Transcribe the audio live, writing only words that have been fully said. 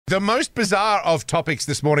The most bizarre of topics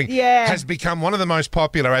this morning has become one of the most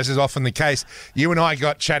popular, as is often the case. You and I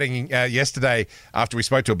got chatting yesterday after we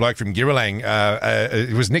spoke to a bloke from Girralang.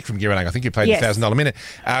 It was Nick from Girralang. I think he played the $1,000 minute.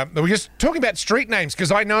 We were just talking about street names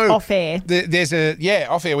because I know off-air.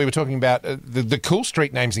 Off-air we were talking about the cool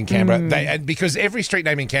street names in Canberra. Because every street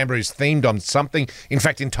name in Canberra is themed on something. In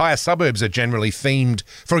fact, entire suburbs are generally themed.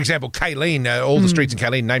 For example, Kayleen, all the streets in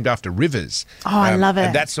Kayleen named after rivers. Oh, I love it.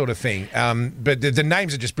 And that sort of thing. But the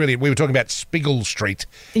names are just brilliant. We were talking about Spiggle Street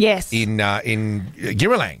in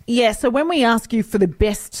Girralang. Yeah, so when we ask you for the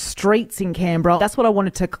best streets in Canberra, that's what I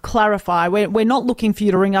wanted to clarify. We're not looking for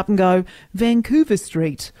you to ring up and go Vancouver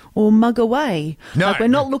Street or Mugga Way. No. We're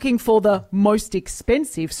not looking for the most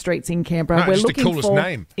expensive streets in Canberra. No, we're just looking the coolest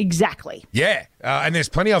name. Exactly. Yeah, and there's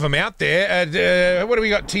plenty of them out there. What do we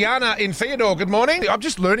got? Tiana in Theodore, good morning. I'm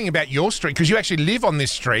just learning about your street because you actually live on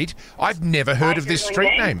this street. I've never heard of this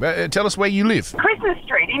street name. Tell us where you live. Christmas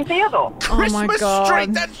Street in Theodore. Christmas God.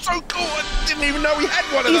 Street, that's so cool. I didn't even know we had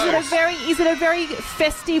one of those. Is it a very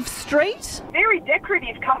festive street? Very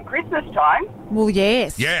decorative come Christmas time. Well,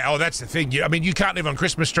 yes. Yeah, that's the thing. You can't live on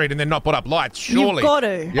Christmas Street and then not put up lights, surely. You've got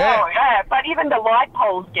to. Yeah. Oh, yeah, but even the light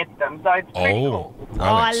poles get them, so it's pretty cool.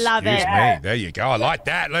 I love it. Excuse me. There you go. I like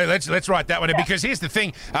that. Let's write that one in because here's the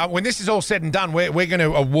thing. When this is all said and done, we're going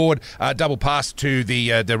to award a double pass to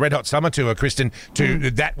the Red Hot Summer Tour, Kristen,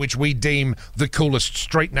 to that which we deem the coolest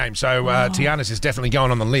street name. So Tiana's is definitely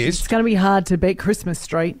going on the list. It's going to be hard to beat Christmas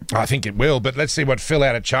Street. I think it will, but let's see what Phil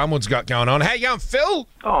out of Charnwood's got going on. How you going, Phil?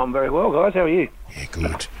 Oh, I'm very well, guys. How are you? Yeah,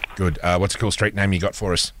 good. What's a cool street name you got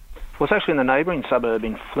for us? Well, it's actually in the neighbouring suburb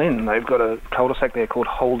in Flynn. They've got a cul-de-sac there called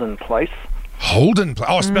Holden Place. Holden Place?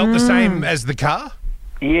 Oh, spelt the same as the car?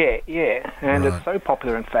 Yeah. And It's so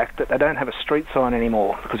popular, in fact, that they don't have a street sign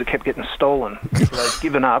anymore because it kept getting stolen. So they've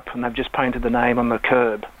given up and they've just painted the name on the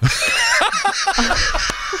curb.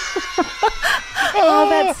 Oh,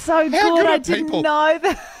 that's so good. I didn't people. know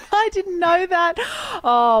that. I didn't know that.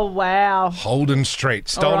 Oh, wow. Holden Street.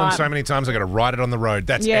 Stolen All right. so many times, I've got to write it on the road.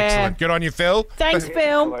 That's Yeah. excellent. Good on you, Phil. Thanks,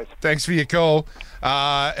 Phil. Thanks for your call.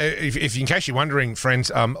 If in case you're wondering,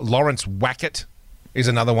 friends, Lawrence Wackett is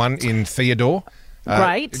another one in Theodore.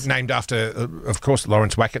 Great. Named after, of course,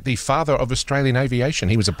 Lawrence Wackett, the father of Australian aviation.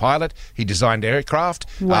 He was a pilot. He designed aircraft,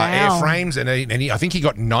 airframes, and I think he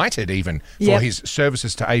got knighted even for his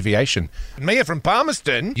services to aviation. Mia from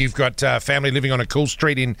Palmerston, you've got family living on a cool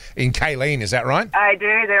street in Kayleen, is that right? I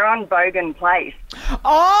do. They're on Bogan Place.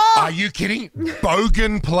 Oh! Are you kidding?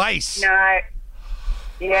 Bogan Place. No.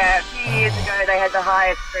 Yeah, a few years ago they had the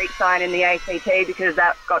highest street sign in the ACT because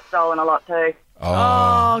that got stolen a lot too.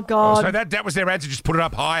 Oh, God. So that was their answer, just put it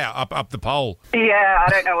up higher, up the pole. Yeah, I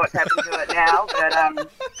don't know what's happened to it now, but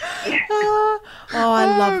Oh,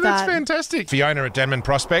 I love That's that. fantastic. Fiona at Denman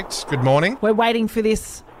Prospect, good morning. We're waiting for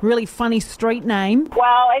this really funny street name.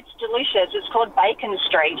 Well, it's delicious. It's called Bacon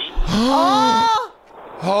Street. Oh!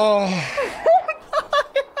 Oh,